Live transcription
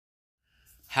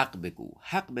حق بگو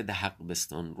حق بده حق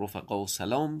بستان، رفقا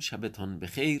سلام شبتان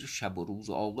بخیر، شب و روز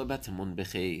و عاقبتمون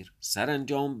بخیر.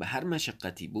 سرانجام به هر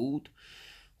مشقتی بود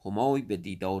همای به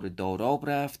دیدار داراب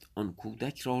رفت، آن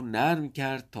کودک را نرم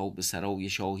کرد تا به سرای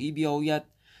شاهی بیاید،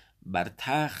 بر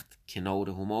تخت کنار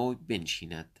همای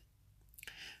بنشیند.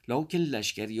 لکن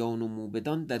لشکریان و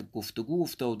موبدان در گفتگو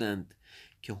افتادند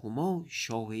که همای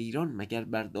شاه ایران مگر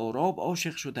بر داراب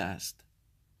عاشق شده است.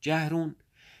 جهرون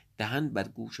دهن بر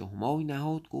گوش همای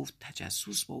نهاد، گفت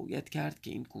تجسس باید کرد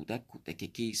که این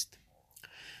کودک کیست.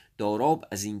 داراب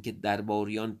از اینکه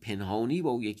درباریان پنهانی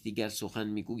با یکدیگر سخن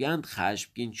میگویند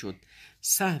خشمگین شد،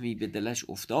 سهمی به دلش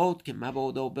افتاد که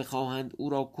مبادا بخواهند او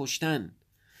را کشتن.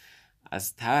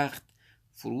 از تخت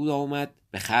فرود آمد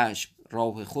به خشم،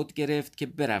 راه خود گرفت که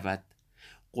برود.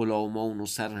 غلامان و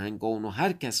سرهنگان و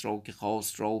هر کس را که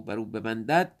خواست را بر او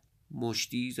ببندد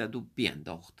مشتی زد و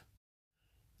بینداخت.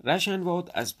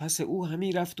 رشنواد از پس او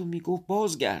همی رفت و میگفت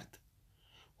بازگرد،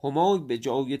 همای به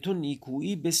جای تو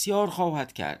نیکویی بسیار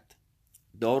خواهد کرد.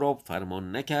 داراب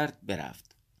فرمان نکرد،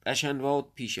 برفت.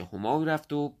 رشنواد پیش همای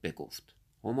رفت و بگفت.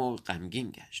 همای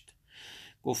غمگین گشت،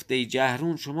 گفت ای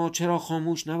جهرون شما چرا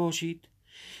خاموش نباشید؟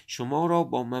 شما را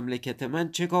با مملکت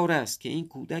من چه کار است که این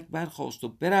کودک برخاست و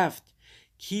برفت؟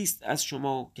 کیست از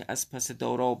شما که از پس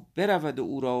داراب برود و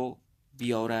او را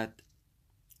بیارد؟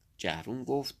 جهرون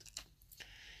گفت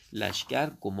لشکر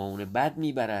گمان بد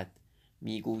میبرد،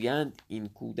 میگویند این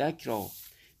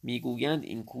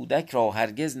کودک را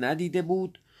هرگز ندیده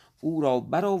بود، او را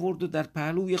برآورد و در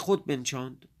پهلوی خود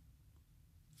بنشاند.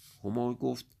 همای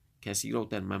گفت کسی را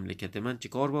در مملکت من چه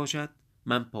کار باشد؟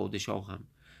 من پادشاهم،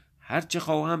 هر چه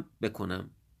خواهم بکنم،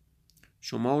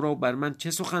 شما را بر من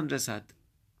چه سخن رسد؟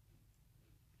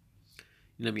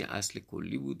 اینم یه اصل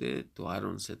کلی بوده، تو هر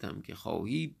آن ستم که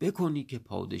خواهی بکنی که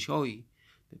پادشاهی.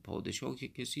 به پادشاه که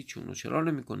کسی چون و چرا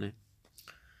نمیکنه.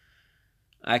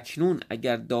 اکنون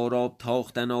اگر داراب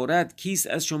تاختن آرد کیست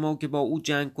از شما که با او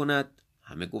جنگ کند؟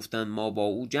 همه گفتند ما با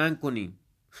او جنگ کنیم.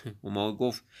 همای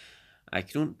گفت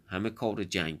اکنون همه کار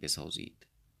جنگ بسازید.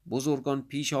 بزرگان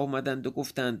پیش آمدند و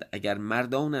گفتند اگر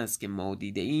مردان است که ما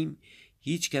دیده ایم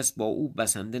هیچ کس با او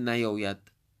بسنده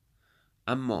نیاید.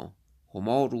 اما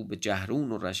هما رو به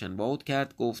جهرون و رشنواد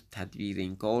کرد، گفت تدبیر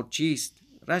این کار چیست؟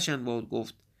 رشنواد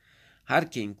گفت هر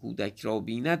که این کودک را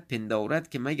بیند پندارد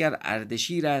که مگر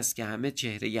اردشیر است که همه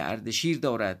چهره اردشیر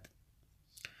دارد.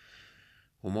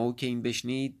 هما که این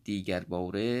بشنید دیگر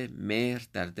باره مهر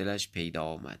در دلش پیدا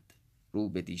آمد، رو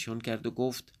به دیشان کرد و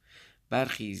گفت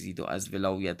برخیزید و از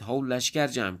ولایت ها لشکر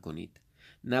جمع کنید،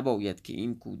 نباید که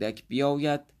این کودک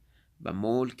بیاید و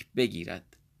ملک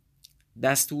بگیرد.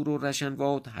 دستور و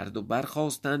رشنواد هر دو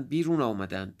برخاستند بیرون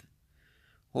آمدند.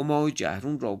 همای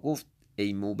جهرون را گفت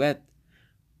ای موبد،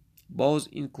 باز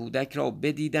این کودک را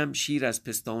بدیدم، شیر از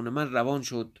پستان من روان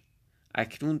شد.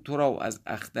 اکنون تو را از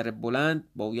اختر بلند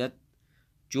باید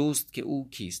جست که او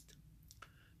کیست.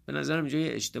 به نظرم اینجا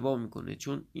اشتباه میکنه،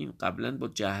 چون این قبلا با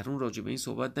جهرون راجع به این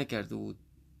صحبت نکرده بود،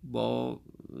 با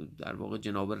در واقع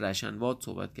جناب رشنواد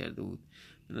صحبت کرده بود.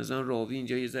 به نظرم راوی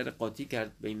اینجا یه ذره قاطی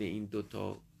کرد بین این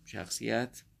دوتا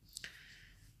شخصیت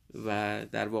و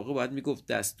در واقع باید میگفت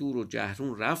دستور و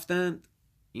جهرون رفتند،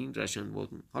 این رشنواد.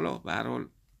 حالا به هر حال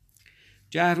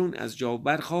جهرون از جا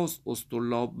برخاست،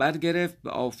 اسطرلاب برگرفت، به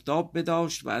آفتاب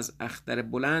بداشت و از اختر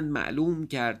بلند معلوم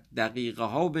کرد. دقیقه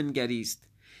ها بنگریست،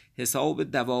 حساب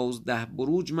 12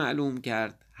 بروج معلوم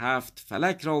کرد. 7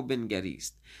 فلک را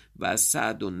بنگریست و از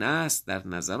سعد و نحس در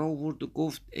نظر آورد و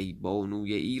گفت ای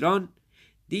بانوی ایران،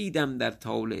 دیدم در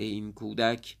طالع این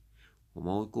کودک.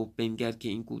 همای گفت بنگر که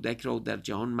این کودک را در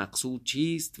جهان مقصود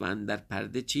چیست و اندر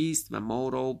پرده چیست و ما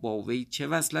را با وی چه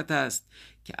وصلت است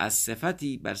که از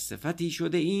صفتی بر صفتی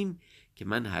شده ایم که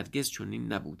من هرگز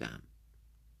چنین نبودم.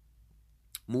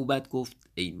 موبد گفت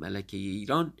ای ملکه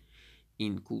ایران،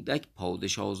 این کودک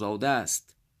پادشاه زاده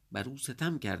است، بر او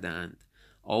ستم کرده اند،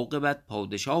 عاقبت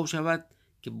پادشاه شود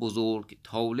که بزرگ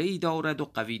طالعی دارد و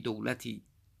قوی دولتی.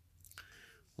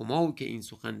 همای که این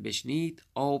سخن بشنید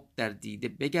آب در دیده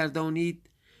بگردانید،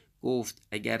 گفت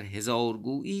اگر 1000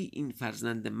 گویی این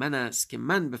فرزند من است که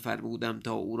من بفرمودم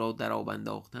تا او را در آب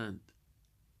انداختند.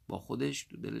 با خودش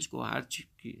تو دلش گفت هر چی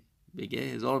بگه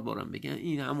 1000 بارم بگن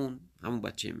این همون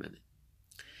بچه منه.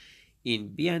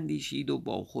 این بیاندیشید و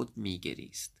با خود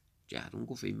میگریست. جهرون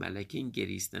گفت ای ملکه، این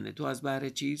گریستن تو از بهر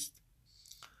چیست؟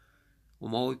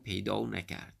 همای پیدا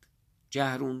نکرد.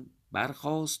 جهرون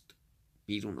برخاست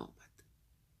بیرون آمد.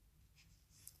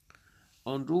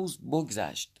 آن روز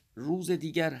بگذشت. روز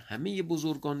دیگر همه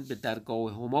بزرگان به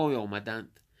درگاه همای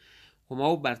آمدند.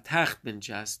 همای بر تخت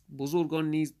بنشست، بزرگان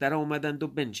نیز در آمدند و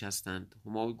بنشستند.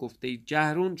 همای گفت ای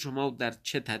جهرون شما در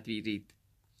چه تدبیرید؟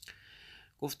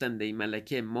 گفتند ای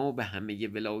ملکه ما به همه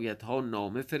ولایت ها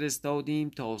نامه فرستادیم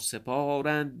تا سپاه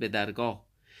آرند به درگاه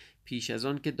پیش از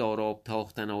آن که داراب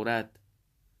تاختن آرد.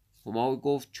 همای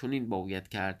گفت چنین باید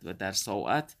کرد و در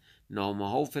ساعت نامه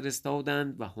ها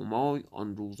فرستادند و همای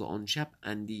آن روز و آن شب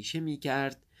اندیشه می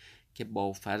کرد که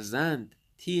با فرزند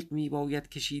تیغ می باید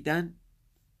کشیدن.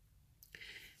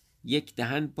 یک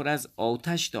دهن پر از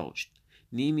آتش داشت،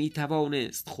 نیمی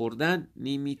توانست خوردن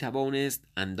نیمی توانست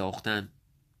انداختن.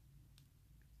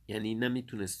 یعنی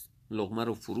نمیتونست لقمه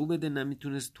رو فرو بده،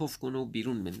 نمیتونست تف کنه و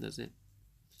بیرون بندازه.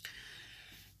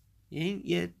 این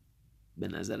یه به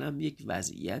نظرم یک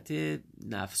وضعیت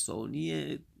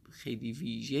نفسانی خیلی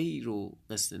ویژه‌ای رو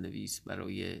قصه نویس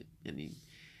برای، یعنی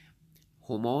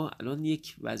هما الان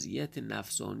یک وضعیت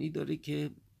نفسانی داره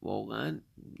که واقعا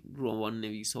رمان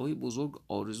نویس‌های بزرگ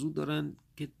آرزو دارن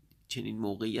که چنین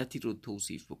موقعیتی رو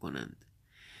توصیف بکنند.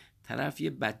 طرف یه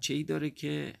بچه‌ای داره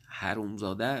که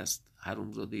حرومزاده است،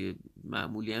 حرومزاده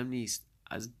معمولی هم نیست،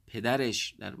 از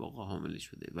پدرش در واقع حامل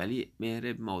شده ولی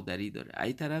مهر مادری داره.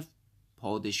 ای طرف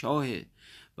پادشاهه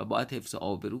و باید حفظ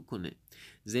آبرو کنه،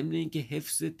 ضمن اینکه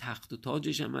حفظ تخت و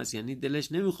تاجش هم هست، یعنی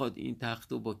دلش نمیخواد این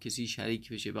تخت رو با کسی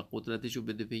شریک بشه و قدرتش رو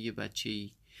بده به یه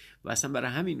بچه‌ای و اصلا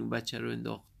برای همین اون بچه رو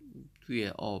انداخت توی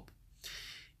آب.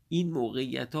 این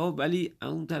موقعیت ها، ولی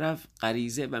اون طرف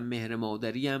غریزه و مهر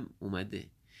مادری هم اومده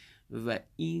و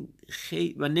این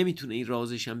خیلی و نمیتونه این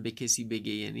رازش هم به کسی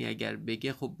بگه، یعنی اگر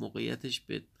بگه خب موقعیتش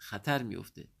به خطر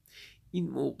میفته. این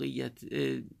موقعیت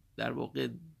در واقع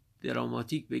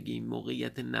دراماتیک بگیم،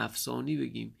 موقعیت نفسانی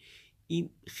بگیم، این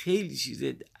خیلی چیز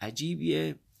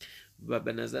عجیبیه و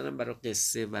به نظرم برای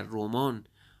قصه و رمان،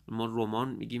 ما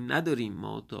رمان میگیم نداریم،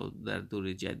 ما تا در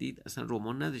دور جدید اصلا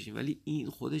رمان نداشتیم، ولی این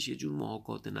خودش یه جور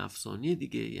محاکات نفسانیه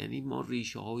دیگه. یعنی ما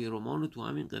ریشه های رمان رو تو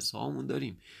همین قصه هامون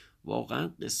داریم. واقعا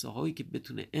قصه هایی که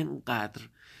بتونه انقدر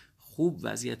خوب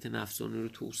وضعیت نفسانی رو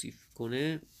توصیف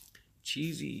کنه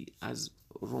چیزی از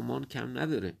رمان کم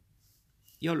نداره.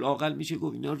 یا لااقل میشه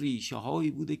گفت اینا ریشه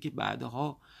هایی بوده که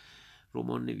بعدها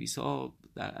رمان نویسا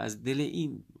از دل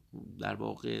این در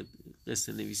واقع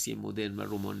قصه نویسی مدرن و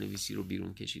رمان نویسی رو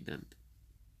بیرون کشیدند.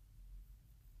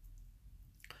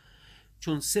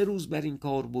 چون 3 روز بر این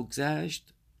کار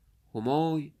بگذشت،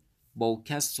 همای با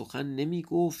کس سخن نمی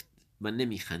گفت و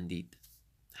نمی خندید.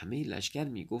 همه لشکر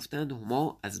می گفتند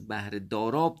هما از بهر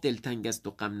داراب دلتنگ است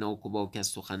و غمناک و با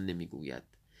کس سخن نمی گوید.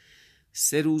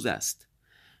 3 روز است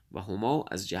و هما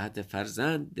از جهت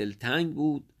فرزند دلتنگ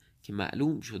بود که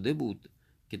معلوم شده بود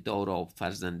که داراب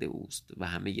فرزند اوست و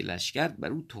همه لشکر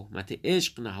بر او تهمت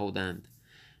عشق نهادند.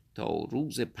 تا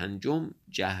روز 5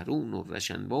 جهرون و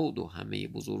رشنواد و همه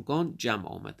بزرگان جمع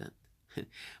آمدند.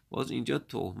 باز اینجا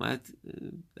تهمت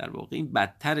در واقع این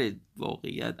بدتر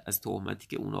واقعیت از تهمتی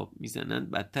که اونا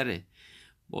میزنند، بدتره.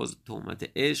 باز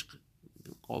تهمت عشق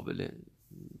قابل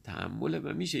تحمله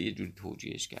و میشه یه جوری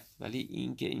توجیهش کرد، ولی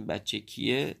این که این بچه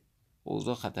کیه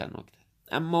اوضاع خطرناکتر.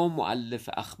 اما مؤلف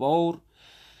اخبار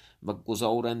و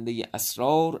گزارنده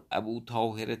اسرار ابو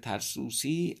طاهر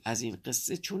ترسوسی از این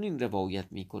قصه چنین روایت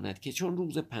می کند که چون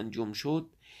روز 5 شد،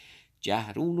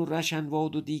 جهرون و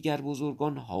رشنواد و دیگر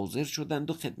بزرگان حاضر شدند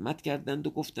و خدمت کردند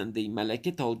و گفتند ای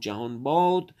ملکه تا جهان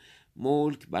باد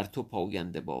ملک بر تو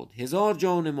پاینده باد. 1000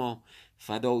 جان ما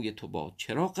فدای تو باد.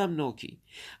 چرا غمناکی؟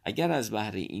 اگر از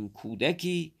بهر این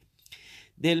کودکی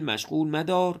دل مشغول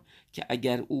مدار که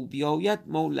اگر او بیاید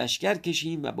ما لشکر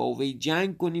کشیم و با وی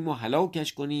جنگ کنیم و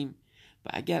هلاکش کنیم، و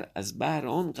اگر از بهر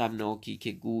آن غمناکی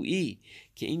که گویی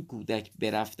که این کودک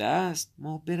برفته است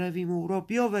ما برویم و او را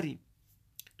بیاوریم.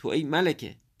 تو ای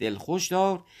ملکه دل خوش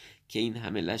دار که این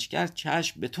همه لشکر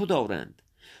چشم به تو دارند.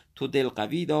 تو دل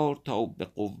قوی دار تا به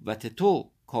قوت تو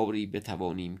کاری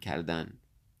بتوانیم کردن.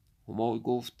 همای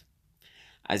گفت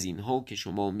از اینها که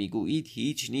شما میگویید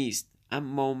هیچ نیست،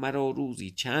 اما مرا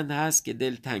روزی چند هست که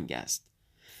دل تنگ است.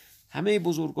 همه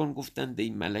بزرگان گفتند ای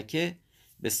ملکه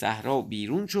به صحرا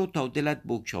بیرون شو تا دلت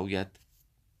بگشاید.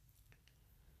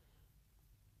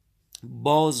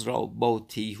 باز را با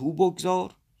تیهو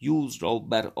بگذار، یوز را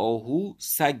بر آهو،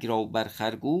 سگ را بر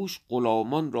خرگوش،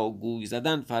 غلامان را گوی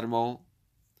زدن فرما.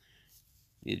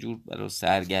 یه جور برای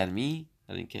سرگرمی،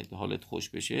 برای اینکه حالت خوش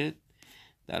بشه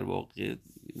در واقع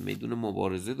میدون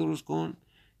مبارزه درست کن.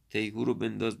 تیهو رو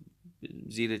بنداز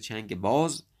زیر چنگ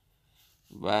باز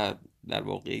و در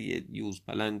واقع یوز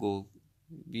پلنگ و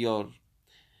بیار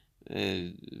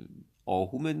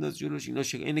آهو بنداز جلوش. اینا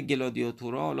این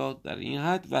گلادیاتورها حالا در این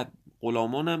حد و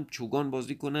غلامان هم چوگان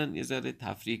بازی کنن، یه ذره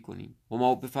تفریح کنیم.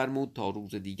 هما بفرمود تا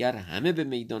روز دیگر همه به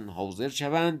میدان حاضر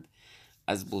شوند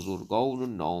از بزرگان و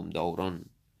نامداران.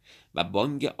 و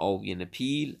بانگ آینه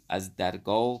پیل از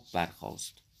درگاه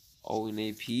برخاست.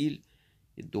 آینه پیل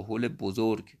دهل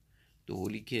بزرگ،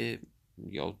 دهلی که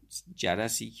یا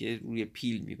جرسی که روی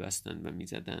پیل میبستن و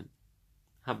میزدن،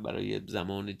 هم برای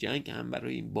زمان جنگ هم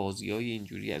برای این بازی های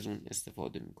اینجوری از اون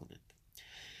استفاده میکنند.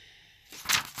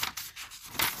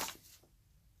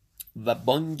 و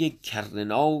بانگ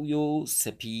کرنای و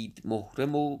سپید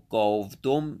محرم و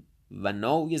گاودم و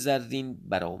نای زرین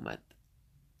برآمد.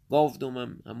 گاودم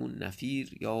هم همون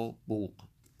نفیر یا بوق،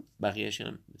 بقیهش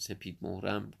هم سپید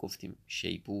محرم گفتیم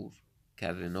شیپور،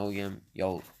 کرنای هم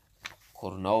یا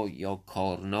کرنای یا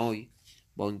کارنای،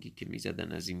 بانگی که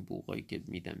میزدن از این بوقایی که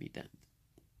میدمیدند.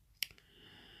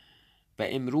 و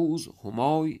امروز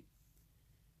همای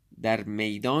در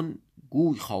میدان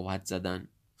گوی خواهد زدن.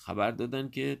 خبر دادن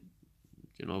که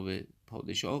جناب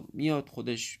پادشاه میاد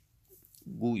خودش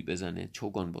گوی بزنه،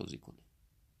 چوگان بازی کنه.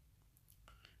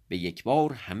 به یک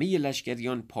بار همه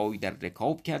لشکریان پای در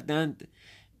رکاب کردند،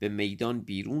 به میدان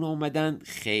بیرون آمدند،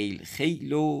 خیل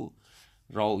خیل و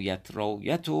رایت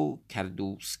رایت و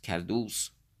کردوس کردوس.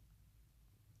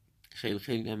 خیل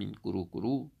خیل همین گروه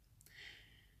گروه،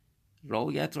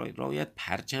 رایت رایت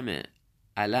پرچم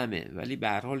علمه، ولی به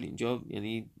هر حال اینجا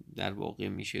یعنی در واقع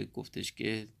میشه گفتش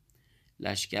که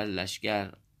لشکر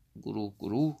لشکر، گروه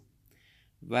گروه.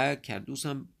 و کردوس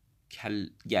هم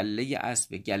گله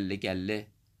اسب، گله گله.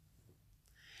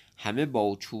 همه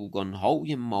با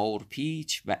چوگانهای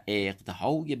مارپیچ و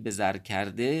عقدهای بزر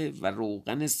کرده و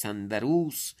روغن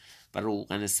سندروس و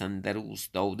روغن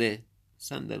سندروس داده.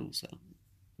 سندروس هم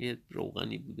یه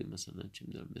روغنی بوده، مثلا چه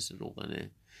میدونم مثل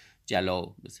روغن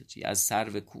جلا، مثل چی، از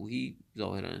سرو کوهی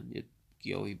ظاهرا یه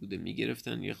گیاهی بوده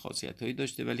میگرفتن، یه خاصیتایی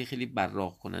داشته ولی خیلی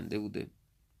براق کننده بوده.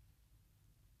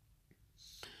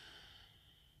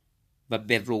 و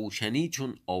به روشنی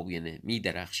چون آینه می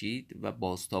درخشید و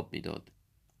بازتاب میداد.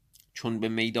 چون به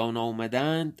میدان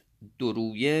آمدند دو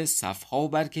رویه صفها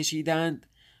برکشیدند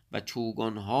و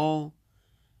چوگانها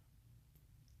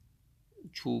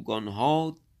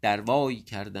دروایی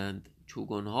کردند،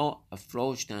 چوگانها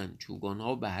افراشتند،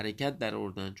 چوگانها به حرکت در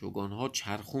آوردند، چوگانها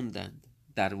چرخوندند.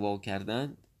 دروا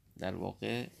کردند در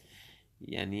واقع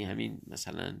یعنی همین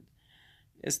مثلا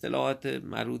اصطلاحات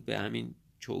مربوط به همین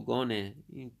چوگانه،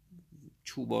 این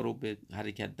چوبا رو به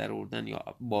حرکت در آوردن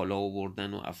یا بالا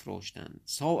آوردن و افراشتن.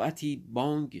 ساعتی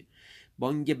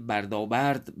بانگ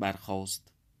بردابرد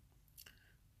برخاست،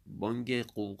 بانگ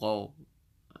قوقا،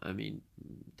 همین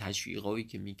تشویقایی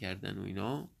که میکردن و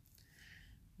اینا،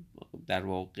 در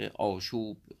واقع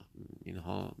آشوب،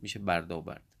 اینها میشه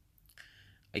بردابرد.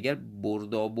 اگر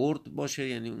بردابرد باشه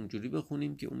یعنی اونجوری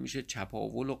بخونیم که اون میشه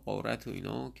چپاول و غارت و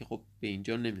اینا، که خب به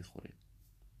اینجا نمیخوره.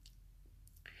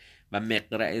 و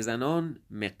مقرعه زنان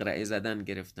مقرعه زدن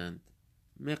گرفتند.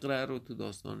 مقرعه رو تو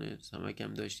داستان سمک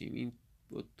هم داشتیم، این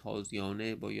با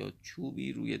تازیانه با یا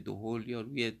چوبی روی دهل یا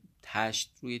روی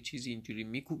تشت روی چیزی اینجوری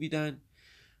میکوبیدن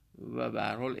و به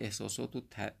هر حال احساسات رو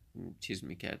چیز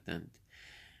میکردند،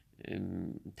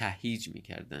 تهییج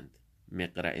میکردند.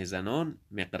 مقرعه زنان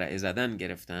مقرعه زدن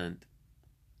گرفتند.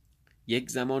 یک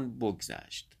زمان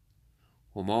بگذشت،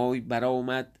 همای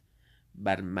برآمد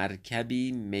بر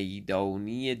مرکبی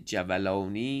میدانی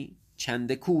جولانی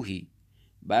چند کوهی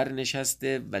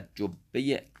برنشسته و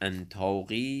جبه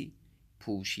انطاقی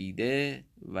پوشیده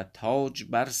و تاج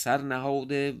بر سر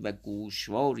نهاده و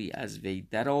گوشواری از وی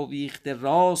درآویخته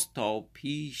راست تا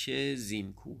پیش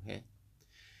زین کوهه.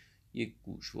 یک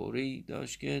گوشواری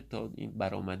داشت که تا این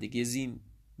برآمدگی زین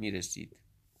میرسید،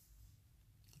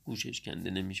 گوشش کنده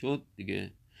نمیشد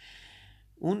دیگه.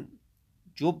 اون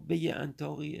جبه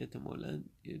انطاقی احتمالاً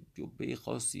جبه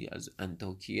خاصی از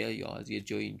انطاکیه یا از یه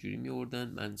جای اینجوری میوردن،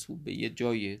 منصوب به یه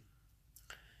جای.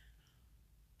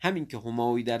 همین که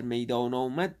همای در میدان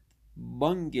آمد،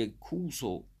 بانگ کوس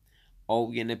و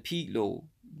آینه پیل و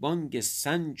بانگ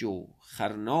سنج و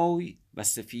خرنای و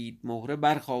سفید مهره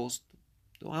برخاست.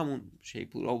 تو همون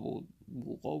شیپورا و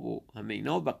بوقا و همه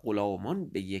اینا و غلامان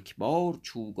به یک بار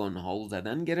چوگانها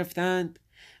زدن گرفتند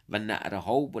و نعره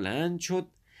ها بلند شد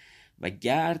و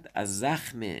گرد از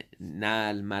زخم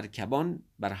نعل مرکبان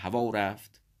بر هوا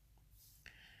رفت.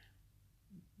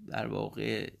 در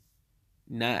واقع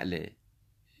نعل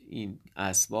این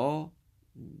اسبا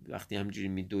وقتی همجوری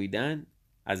می دویدن،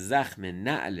 از زخم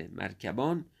نعل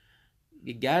مرکبان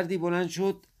گردی بلند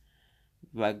شد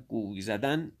و گوی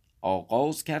زدن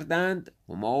آغاز کردند.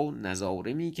 هما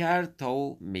نظاره می کرد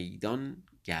تا میدان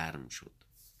گرم شد.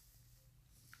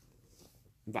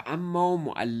 و اما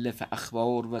مؤلف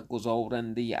اخبار و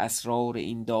گزارنده اسرار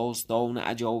این داستان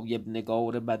عجایب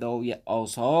نگار بدای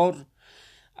آثار،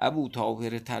 ابو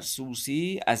طاهر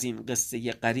ترسوسی، از این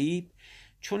قصه غریب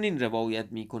چون این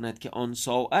روایت می کند که آن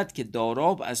ساعت که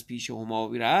داراب از پیش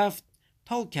همای رفت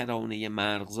تا کرانه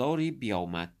مرغزاری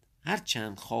بیامد،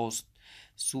 هرچند خواست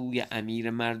سوی امیر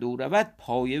مردو رود،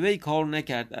 پای وی کار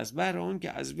نکرد، از بهر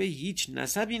آنکه از وی هیچ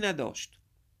نسبی نداشت.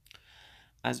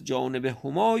 از جانب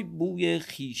همای بوی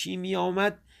خویشی می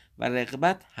آمد و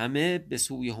رغبت همه به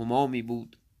سوی هما می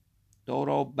بود.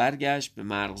 داراب برگشت به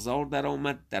مرغزار در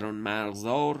آمد، در آن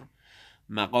مرغزار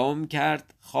مقام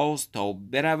کرد، خواست تا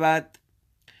برود،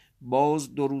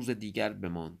 باز 2 روز دیگر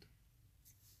بماند.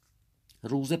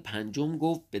 روز 5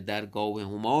 گفت به درگاه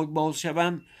همای باز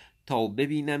شوم تا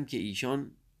ببینم که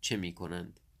ایشان چه می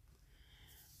کنند.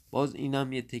 باز این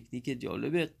هم یه تکنیک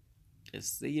جالب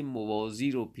قصه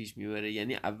موازی رو پیش میبره.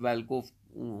 یعنی اول گفت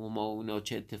اون همایونا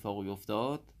چه اتفاقی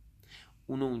افتاد،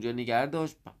 اونو اونجا نگه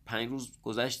داشت. 5 روز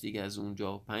گذشت دیگه از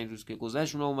اونجا. 5 روز که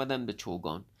گذشت اونا اومدن به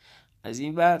چوگان. از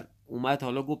این ور اومد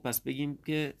حالا گفت پس بگیم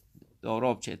که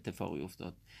داراب چه اتفاقی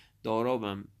افتاد.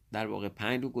 دارابم در واقع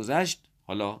 5 روز گذشت،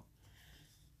 حالا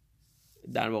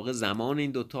در واقع زمان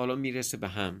این دوتا حالا میرسه به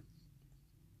هم.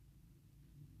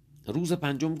 روز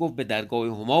 5 گفت به درگاه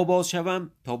هما باز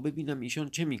شوم تا ببینم ایشان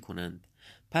چه میکنند.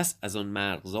 پس از آن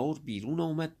مرغزار بیرون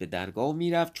آمد، به درگاه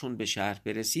میرفت. چون به شهر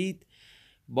برسید،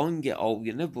 بانگ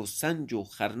آینه و سنج و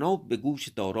خرناب به گوش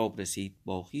داراب رسید.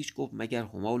 با خویش گفت مگر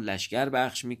هما لشکر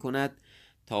بخش میکند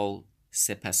تا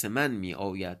سپس من می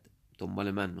آید،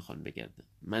 دنبال من میخوان بگردن،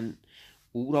 من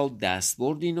او را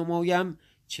دستبردی نمایم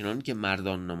چنان که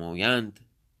مردان نمایند.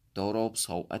 داراب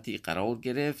ساعتی قرار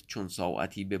گرفت. چون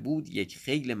ساعتی ببود، یک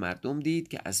خیل مردم دید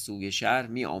که از سوی شهر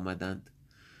می آمدند.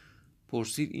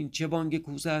 پرسید این چه بانگ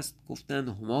کوس است؟ گفتند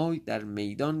همای در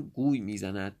میدان گوی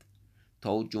میزند.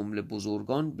 تا جمله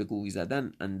بزرگان به گوی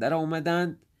زدن اندر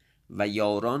آمدند و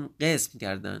یاران قسم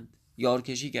کردند،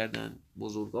 یارکشی کردند.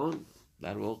 بزرگان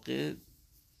در واقع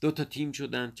 2 تا تیم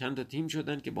شدند، چند تا تیم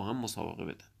شدند که با هم مسابقه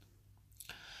بدن.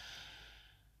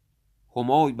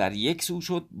 همای بر یک سو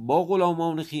شد با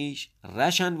غلامان خیش،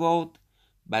 رشنواد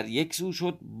بر یک سو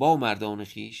شد با مردان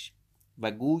خیش.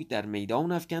 و گوی در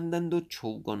میدان افکندند و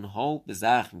چوگانها به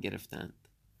زخم گرفتند.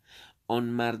 آن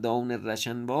مردان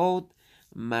رشنواد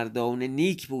مردان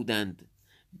نیک بودند.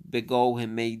 به گاه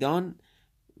میدان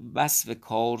وصف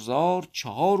کارزار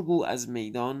 4 گو از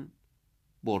میدان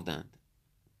بردند.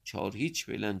 4 هیچ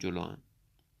فعلا جلوان.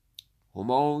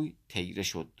 همای تیره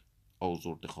شد،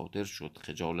 آزرده خاطر شد،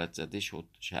 خجالت زده شد،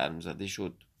 شرم زده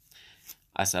شد،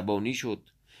 عصبانی شد.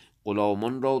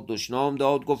 غلامان را دشنام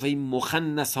داد، گفت ای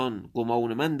مخنثان،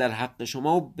 گمان من در حق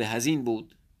شما به هزین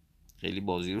بود. خیلی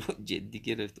بازی رو جدی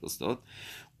گرفت استاد.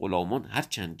 غلامان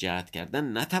هرچند جهد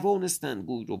کردن نتوانستند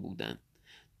گوی رو بودن.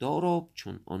 داراب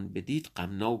چون آن بدید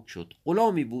غمناک شد.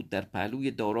 غلامی بود در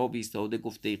پهلوی داراب ایستاده،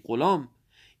 گفته ای غلام،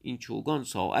 این چوگان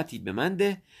ساعتی به من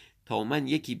ده تا من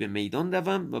یکی به میدان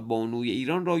روم و بانوی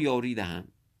ایران را یاری دهم.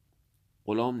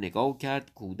 غلام نگاه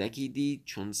کرد، کودکی دید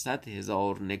چون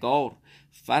 100,000 نگار.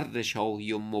 فر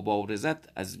شاهی و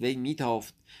مبارزت از وی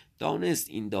میتافت. دانست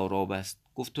این داراب است.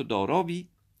 گفت تو دارابی؟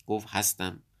 گفت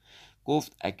هستم.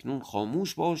 گفت اکنون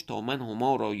خاموش باش تا من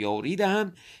هما را یاری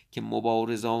دهم که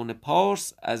مبارزان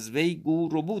پارس از وی گو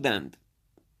ربودند.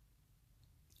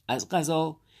 از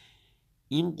قضا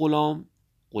این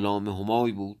غلام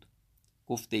همای بود.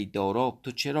 گفت ای داراب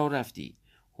تو چرا رفتی؟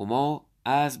 هما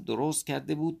عزم درست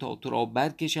کرده بود تا تو را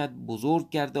برکشد، بزرگ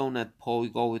گرداند،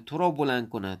 پایگاه تو را بلند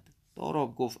کند.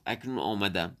 داراب گفت اکنون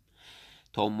آمدم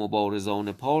تا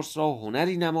مبارزان پارس را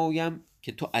هنری نمایم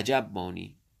که تو عجب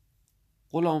مانی.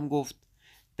 غلام گفت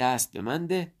دست به من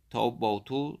ده تا با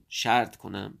تو شرط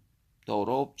کنم.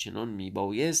 داراب چنان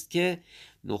میبایست که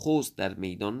نخست در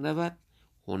میدان رود،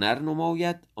 هنر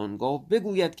نماید، آنگاه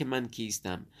بگوید که من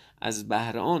کیستم. از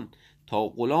بهر آن تا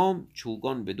غلام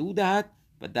چوگان بدو دهد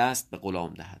و دست به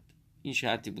غلام دهد. این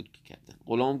شرطی بود که کردن.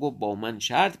 غلام گفت با من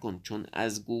شرط کن، چون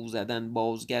از گو زدن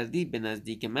بازگردی به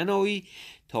نزدیک من آیی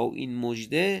تا این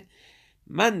مژده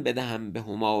من بدهم به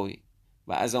همای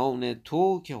و از آن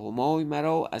تو که همای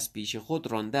مرا از پیش خود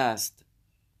رانده است.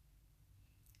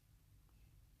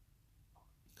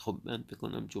 خب من فکر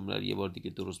کنم جمله رو یه بار دیگه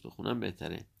درست بخونم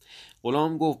بهتره.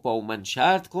 غلام گفت با من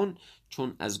شرط کن،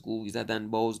 چون از گوی زدن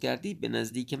بازگردی به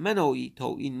نزدیک من آیی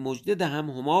تا این مژده دهم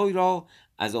همای را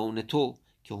از آن تو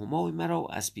که همای مرا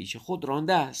از پیش خود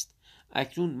رانده است.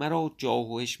 اکنون مرا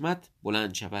جاه و حشمت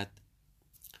بلند شود.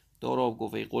 داراب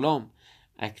گفت ای غلام،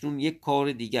 اکنون یک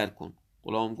کار دیگر کن.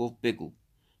 غلام گفت بگو.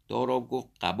 داراب گفت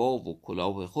قبا و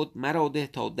کلاه خود مرا ده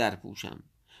تا در پوشم.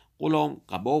 غلام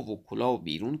قبا و کلاه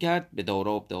بیرون کرد، به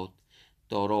داراب داد.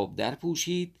 داراب در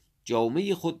پوشید،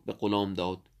 جامه خود به غلام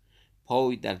داد.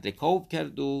 پای در رکاب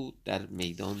کرد و در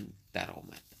میدان در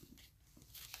آمد.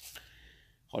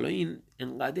 حالا این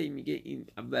انقدر میگه این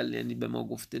اول یعنی به ما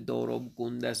گفته داراب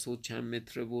گندست و چند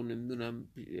متره و نمیدونم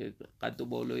قد و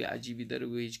بالای عجیبی داره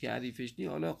و هیچ که حریفش نی.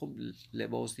 حالا خب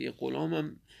لباسی غلام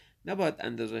هم نباید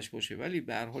اندازش باشه، ولی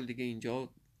به هر حال دیگه اینجا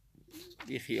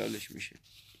یه خیالش میشه.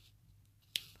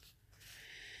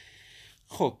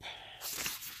 خب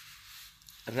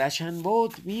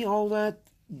رشنباد می آمد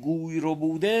گوی رو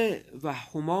بوده و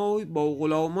همای با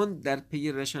غلامان در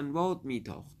پی رشنباد می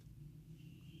تاخت.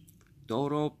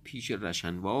 داراب پیش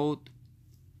رشنباد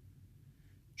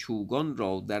چوگان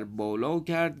را در بالا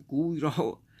کرد، گوی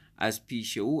را از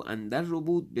پیش او اندر رو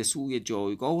بود، به سوی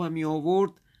جایگاه همی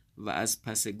آورد و از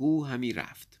پس گو همی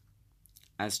رفت.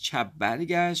 از چپ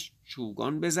برگشت،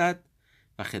 چوگان بزد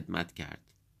و خدمت کرد.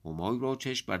 همای را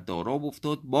چشم بر داراب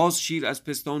افتاد، باز شیر از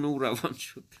پستان او روان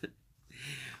شد.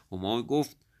 همای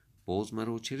گفت باز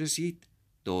مرا چه رسید؟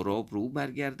 داراب رو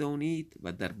برگردانید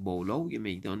و در بالای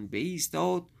میدان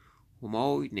بایستاد.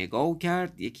 همای نگاه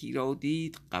کرد، یکی را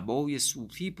دید قبای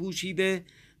صوفی پوشیده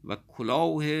و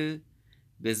کلاهی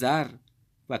به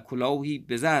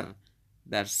زر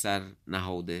در سر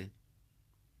نهاده.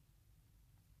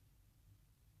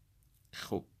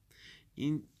 خب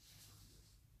این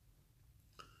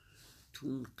تو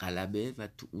اون قلبه و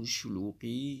تو اون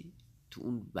شلوغی، تو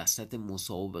اون وسط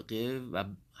مسابقه و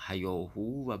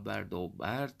هیاهو و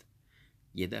بردابرد،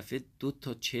 یه دفعه 2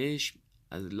 تا چشم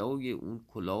از لای اون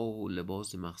کلاه و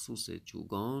لباس مخصوص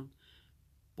چوگان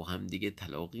با هم دیگه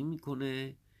تلاقی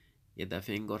میکنه. یه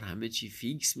دفعه انگار همه چی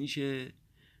فیکس میشه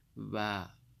و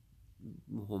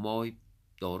همای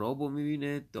داراب رو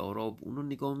میبینه، داراب اون رو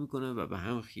نگاه میکنه و به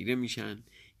هم خیره میشن.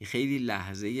 این خیلی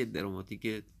لحظه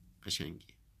دراماتیک قشنگی.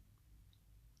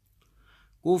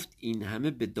 گفت این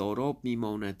همه به داراب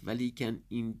میماند، ولیکن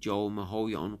این جامه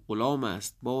های آن غلام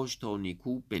است، باش تا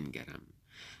نیکو بنگرم.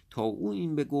 تا او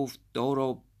این بگفت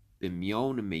داراب به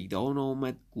میان میدان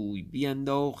آمد، گوی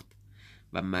بینداخت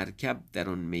و مرکب در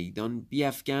آن میدان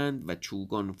بیفکند و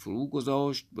چوگان فرو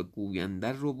گذاشت و گوی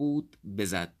اندر رو بود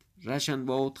بزد.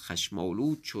 رشنباد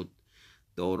خشمالود شد،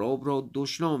 داراب را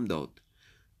دشنام داد.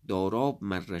 داراب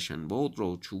مر رشنباد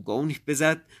را چوگانی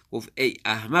بزد، گفت ای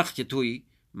احمق که تویی،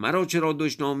 مرا چرا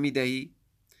دشنام میدهی؟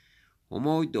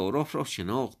 همای داراب را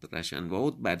شناخت.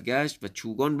 رشنباد برگشت و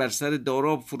چوگان بر سر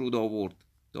داراب فرود آورد.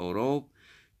 داراب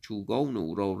چوگان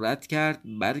او را رد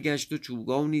کرد، برگشت و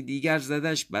چوگانی دیگر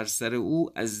زدش بر سر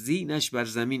او، از زینش بر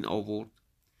زمین آورد.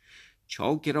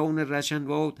 چاکران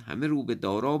رشنباد همه رو به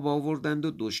داراب آوردند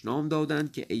و دشنام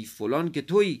دادند که ای فلان که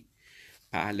تویی،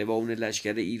 پهلوان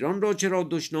لشکر ایران را چرا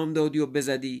دشنام دادی و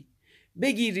بزدی؟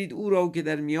 بگیرید او را که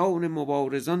در میان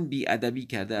مبارزان بی ادبی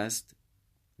کرده است.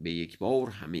 به یک بار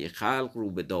همه خلق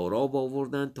رو به داراب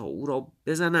آوردند تا او را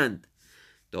بزنند.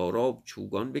 داراب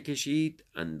چوگان بکشید،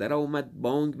 اندر آمد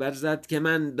بانگ برزد که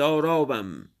من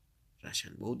دارابم.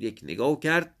 رشنباد یک نگاه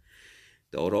کرد،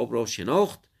 داراب را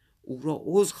شناخت، او را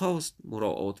عذر خواست،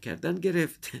 مراعات کردن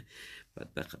گرفت.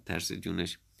 بدبخت ترس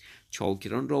جونش.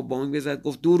 چاکران را بانگ بزد،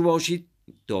 گفت دور باشید،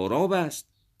 داراب است.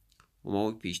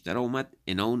 همای پیشتر آمد،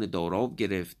 عنان داراب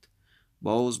گرفت،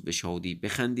 باز به شادی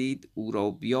بخندید، او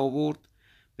را بیاورد.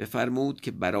 بفرمود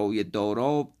که برای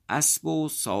داراب اسب و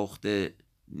ساخت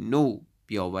نو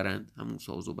بیاورند. همون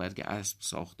ساز و برگ اسب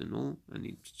ساخت نو،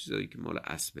 یعنی چیزایی که مال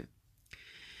اسبه.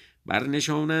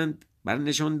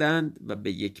 برنشاندند و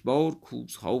به یک بار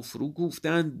کوسها فرو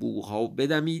کوفتند، بوها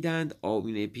بدمیدند،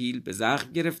 آبین پیل به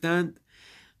زخم گرفتند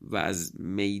و از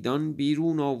میدان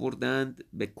بیرون آوردند،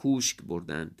 به کوشک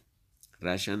بردند.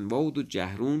 رشنباد و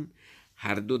جهرون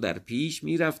هر دو در پیش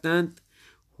می رفتند،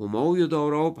 همای و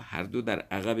داراب هر دو در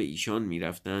عقب ایشان می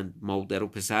رفتند. مادر و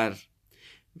پسر.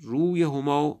 روی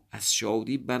هما از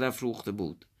شادی برافروخته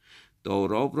بود.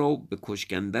 داراب را به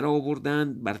کشکندر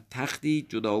آوردند، بر تختی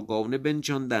جداگانه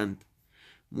بنشاندند.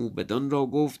 موبدان را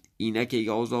گفت اینک ای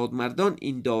آزاد مردان،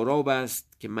 این داراب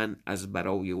است که من از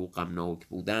برای او غمناک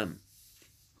بودم.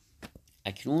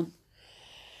 اکنون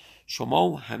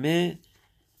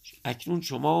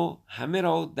شما همه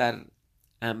را در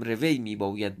امر وی می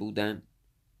باید بودن.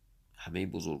 همه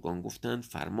بزرگان گفتند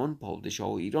فرمان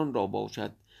پادشاه ایران را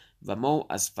باشد و ما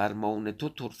از فرمان تو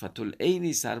طرفت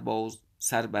العینی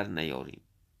سر بر نیاریم.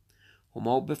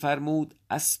 هما بفرمود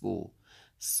اسب و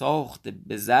ساخت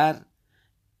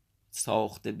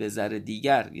به زر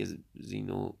دیگر، یه زین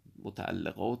و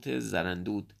متعلقات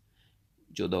زرندود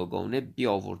جداگانه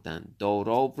بیاوردند.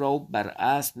 داراب را بر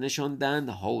اسب نشاندند،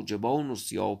 حاجبان و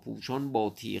سیاه‌پوشان با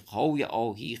تیغ‌های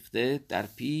آهیخته در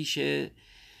پیش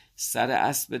سر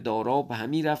اسب داراب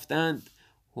همی رفتند.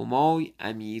 همای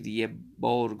امیری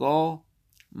بارگاه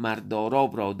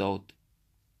داراب را داد،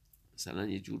 مثلا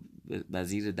یه جور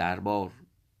وزیر دربار،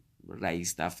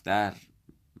 رئیس دفتر،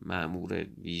 مأمور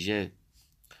ویژه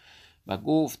و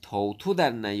گفت تا تو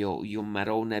در نیایی و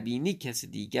مرا نبینی کسی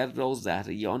دیگر را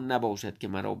زهره آن نباشد که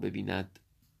مرا ببیند.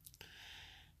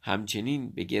 همچنین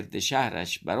به گرد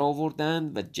شهرش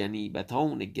برآوردند و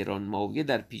جنیبتان گرانمایه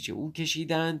در پیش او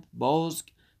کشیدند.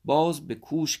 باز به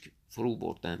کوشک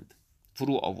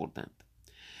فرو آوردند.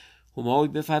 همای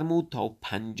بفرمود تا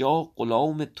 50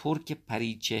 غلام ترک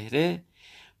پریچهره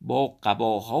با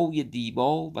قباهای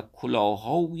دیبا و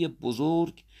کلاههای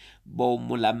بزرگ با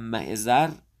ملمع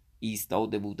زر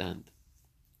ایستاده بودند.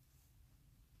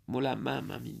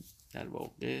 ملمع همین در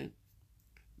واقع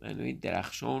معنی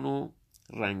درخشان و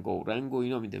رنگ و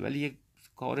اینا میده، ولی یک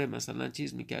کار مثلا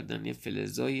چیز میکردن، یه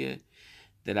فلزای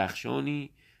درخشانی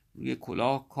روی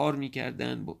کلاه کار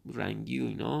میکردن با رنگی و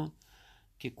اینا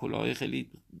که کلاه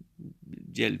خیلی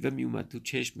جلوه میومد، تو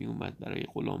چشم میومد برای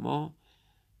غلاما.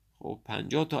 خب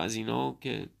 50 تا از اینا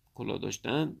که کلاه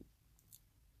داشتن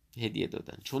هدیه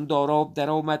دادن. چون داراب در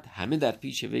آمد همه در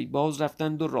پیش وی باز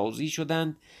رفتند و راضی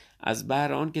شدند از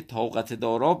بهر آن که طاقت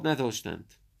داراب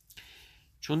نداشتند.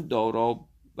 چون داراب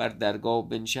بر درگاه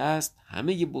بنشست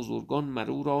همه بزرگان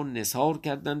مرو را نثار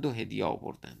کردند و هدیه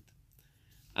آوردند.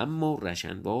 اما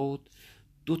رشنباد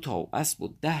 2 تا اسب و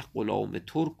 10 غلام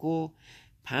ترک و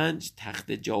 5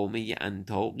 تخت جامه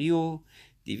انطاقی و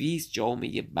 200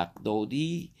 جامه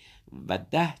بغدادی و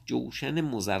 10 جوشن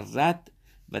مزرد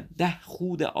و 10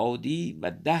 خود عادی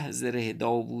و 10 زره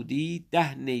داوودی،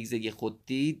 10 نیزه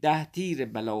خطی، 10 تیر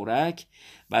بلارک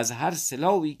و از هر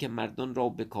سلاحی که مردان را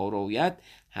به کار آید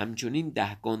همچنین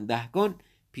 10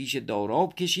 پیش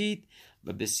داراب کشید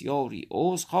و بسیاری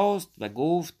عذر خواست و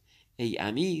گفت ای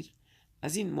امیر،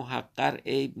 از این محقر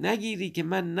عیب نگیری که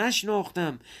من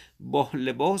نشناختم، با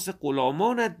لباس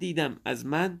غلامانت دیدم، از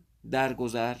من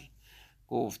درگذر.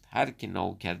 گفت هر که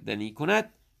ناکردنی کند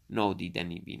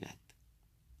نادیدنی بیند.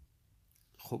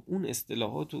 خب اون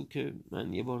اصطلاحاتو که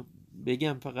من یه بار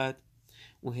بگم فقط.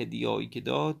 اون هدیه‌ای که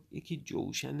داد، یکی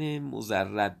جوشن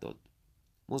مزرد داد.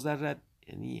 مزرد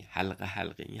یعنی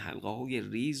حلقه، این حلقه های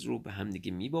ریز رو به هم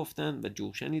دیگه میبافتن و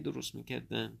جوشنی درست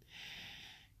میکردن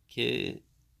که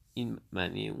این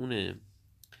معنی اونه.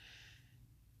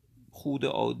 خود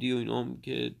عادی و اینام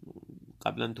که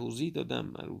قبلا توضیح دادم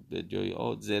معروف به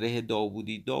جای زره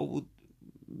داوودی. داوود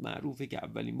معروفه که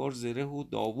اولین بار زره و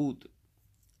داوود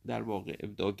در واقع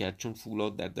ابداع کرد، چون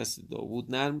فولاد در دست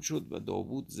داوود نرم شد و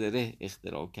داوود زره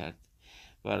اختراع کرد.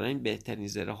 برای این بهترین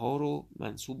زره ها رو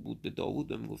منسوب بود به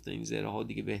داوود و میگفتن این زره ها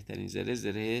دیگه بهترین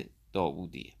زره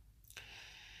داوودیه.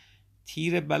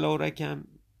 تیر بلارکم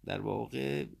در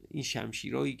واقع این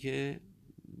شمشیرایی که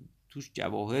توش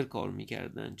جواهر کار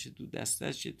میکردن، چه تو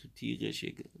دستش چه تو تیغش،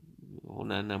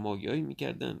 هنرنمایی‌هایی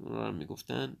میکردن، اونا رو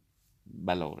میگفتن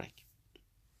بلارک.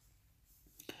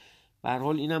 به هر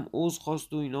حال اینم عذر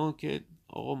خواست و اینا که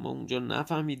آقا ما اونجا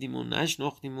نفهمیدیم و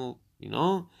نشناختیم و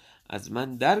اینا، از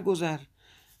من درگذر.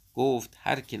 گفت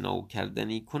هر که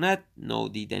ناکردنی کند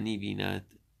نادیدنی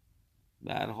بیند.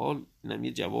 به هر حال اینم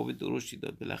یه جواب درستی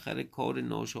داد. بالاخره کار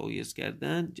ناشایست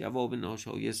کردن جواب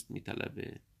ناشایست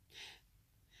میطلبه.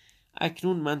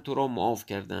 اکنون من تو را معاف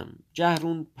کردم.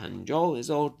 جهرون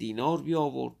 50,000 دینار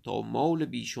بیاورد تا مال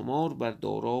بیشمار بر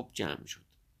داراب جمع شد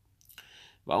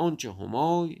و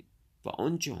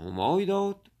آنچه همای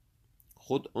داد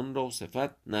خود آن را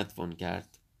صفت نتوان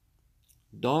کرد.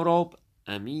 داراب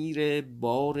امیر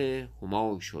بار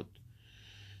همای شد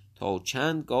تا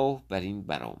چند گاه بر این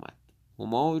برآمد.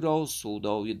 همای را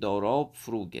سودای داراب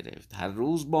فرو گرفت. هر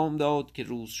روز بامداد که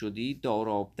روز شدی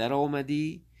داراب در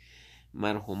آمدی،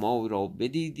 مر همای را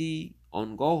بدیدی،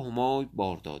 آنگاه همای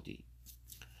بار دادی.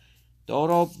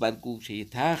 داراب بر گوشه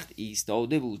تخت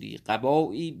ایستاده بودی،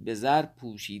 قبایی به زر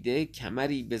پوشیده،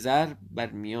 کمری به زر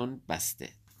بر میان بسته.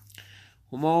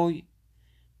 همای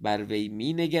بر وی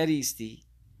می نگریستی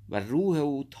و روح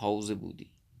او تازه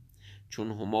بودی.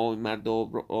 چون همای مرد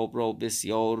آب را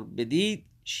بسیار بدید،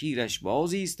 شیرش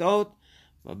باز ایستاد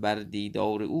و بر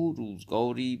دیدار او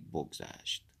روزگاری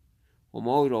بگذشت.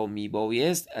 همای را می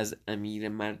بایست از امیر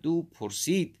مردو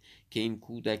پرسید که این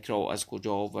کودک را از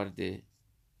کجا آورده.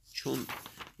 چون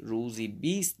روزی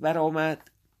 20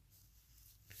 برآمد،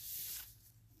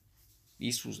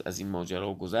 20 روز از این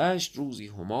ماجرا گذشت. روزی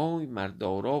همای مرد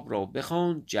داراب را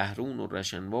بخواند، جهرون و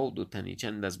رشنواد و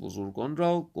تنیچند از بزرگان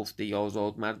را. گفته ای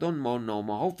آزاد مردان، ما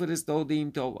نامه ها فرستاده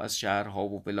ایم تا از شهرها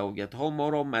و ولایت ها ما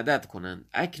را مدد کنند.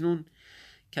 اکنون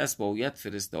کس باید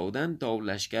فرستادن تا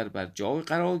لشکر بر جای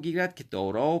قرار گیرد که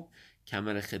داراب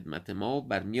کمر خدمت ما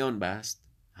بر میان بست.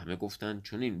 همه گفتند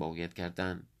چنین باید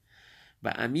کردن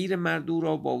و امیر مردو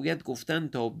را باید گفتن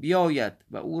تا بیاید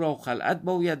و او را خلعت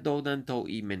باید دادن تا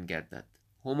ایمن گردد.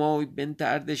 همای بنت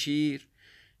اردشیر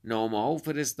نامه ها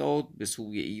فرستاد به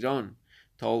سوی ایران،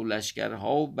 تا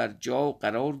لشکرها بر جا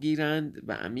قرار گیرند.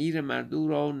 و امیر مردو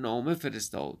را نامه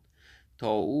فرستاد،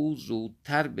 تا او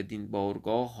زودتر بدین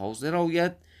بارگاه حاضر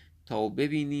آید، تا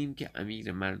ببینیم که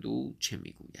امیر مردو چه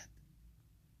میگوید.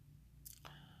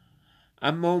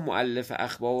 اما مؤلف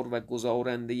اخبار و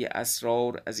گزارنده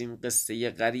اسرار از این قصه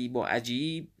غریب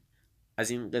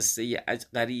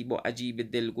و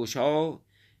عجیب دلگشا،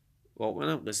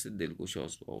 واقعا هم قصه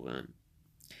دلگشاست واقعا،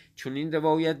 چون این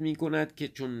روایت می کند که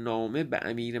چون نامه به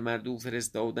امیر مردو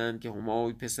فرستادند که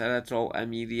همای پسرت را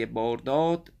امیری بار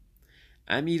داد،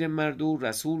 امیر مردو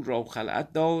رسول را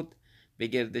خلعت داد، به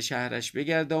گرد شهرش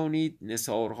بگردانید.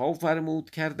 نثارها فرمود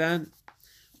کردند.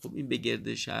 خب این به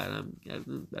گرد شهرم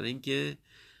کردن برای اینکه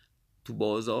تو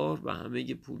بازار و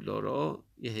همه پولدارا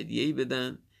یه هدیه‌ای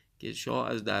بدن که شاه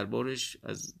از دربارش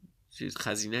از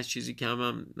خزینه‌اش چیزی کم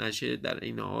هم نشه، در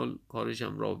این حال کارش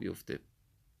هم راه بیفته.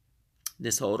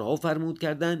 نثارها فرمود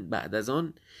کردن. بعد از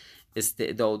آن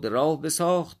استعداد راه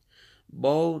بساخت،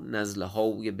 با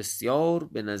نزلهای بسیار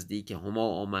به نزدیک هما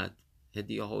آمد.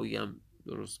 هدیه هایی هم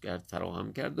درست کرد،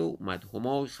 فراهم کرد و اومد.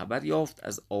 همای خبر یافت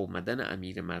از آمدن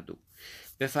امیر مردو،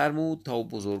 بفرمود تا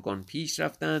بزرگان پیش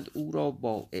رفتند، او را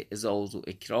با اعزاز و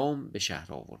اکرام به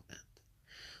شهر آوردند.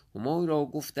 همای را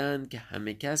گفتند که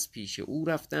همه کس پیش او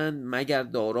رفتند مگر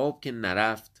داراب که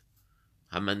نرفت.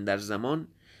 همان در زمان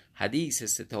حدیث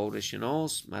ستاره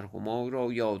شناس همای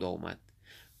را یاد آمد.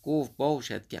 گفت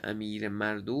باشد که امیر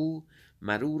مردو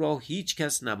مرو را هیچ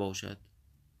کس نباشد،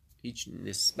 هیچ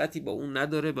نسبتی با اون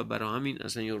نداره و برای همین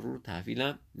اصلا یارو رو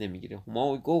تحویلم نمیگیره.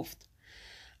 همای گفت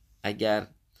اگر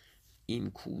این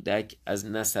کودک از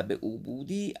نسب او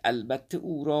بودی، البته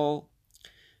او را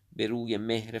به روی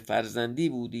مهر فرزندی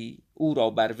بودی، او را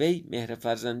بر وی مهر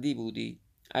فرزندی بودی.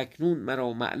 اکنون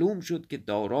مرا معلوم شد که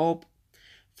داراب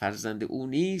فرزند او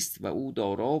نیست و او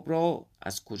داراب را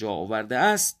از کجا آورده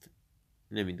است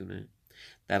نمیدونه.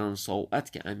 در آن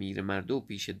ساعت که امیر مردو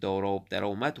پیش داراب در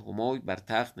آمد، همای بر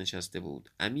تخت نشسته بود.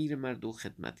 امیر مردو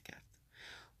خدمت کرد.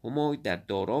 همای در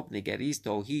داراب نگریست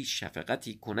تا هیچ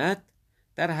شفقتی کند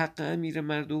در حق امیر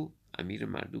مردو. امیر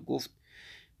مردو گفت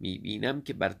میبینم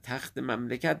که بر تخت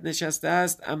مملکت نشسته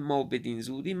است، اما بدین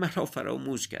زودی مرا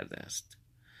فراموش کرده است.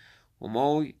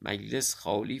 همای مجلس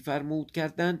خالی فرمود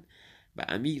کردند و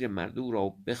امیر مردو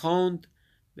را بخواند.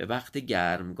 به وقت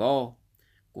گرمگاه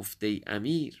گفته ای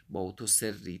امیر با تو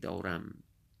سری دارم.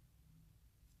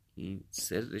 این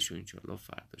سرشو انشاءالله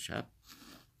فردا شب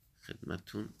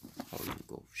خدمتون خواهیم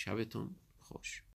گفت. شبتون خوش.